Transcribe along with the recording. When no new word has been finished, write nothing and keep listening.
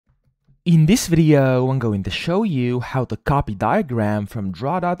In this video, I'm going to show you how to copy diagram from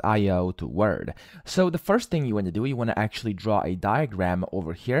Draw.io to Word. So the first thing you want to do, you want to actually draw a diagram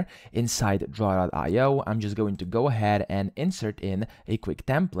over here inside Draw.io. I'm just going to go ahead and insert in a quick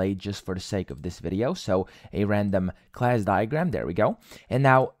template just for the sake of this video. So a random class diagram, there we go. And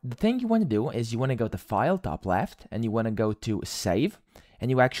now the thing you want to do is you want to go to File, top left, and you want to go to Save. And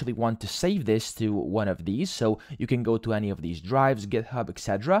you actually want to save this to one of these, so you can go to any of these drives, GitHub,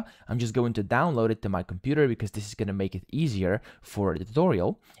 etc. I'm just going to download it to my computer because this is going to make it easier for the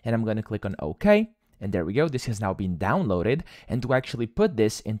tutorial. And I'm going to click on OK. And there we go. This has now been downloaded. And to actually put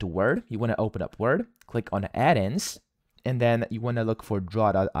this into Word, you want to open up Word, click on Add-ins, and then you want to look for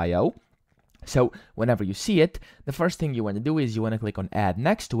Draw.io. So whenever you see it, the first thing you want to do is you want to click on Add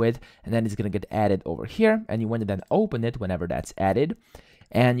next to it, and then it's going to get added over here. And you want to then open it whenever that's added.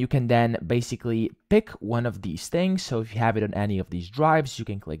 And you can then basically pick one of these things. So if you have it on any of these drives, you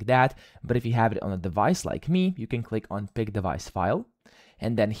can click that. But if you have it on a device like me, you can click on Pick Device File.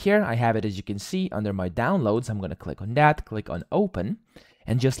 And then here I have it, as you can see, under my downloads. I'm going to click on that, click on Open.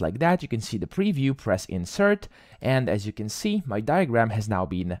 And just like that, you can see the preview, press Insert. And as you can see, my diagram has now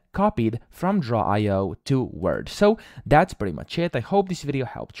been copied from Draw.io to Word. So that's pretty much it. I hope this video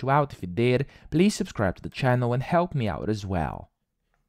helped you out. If it did, please subscribe to the channel and help me out as well.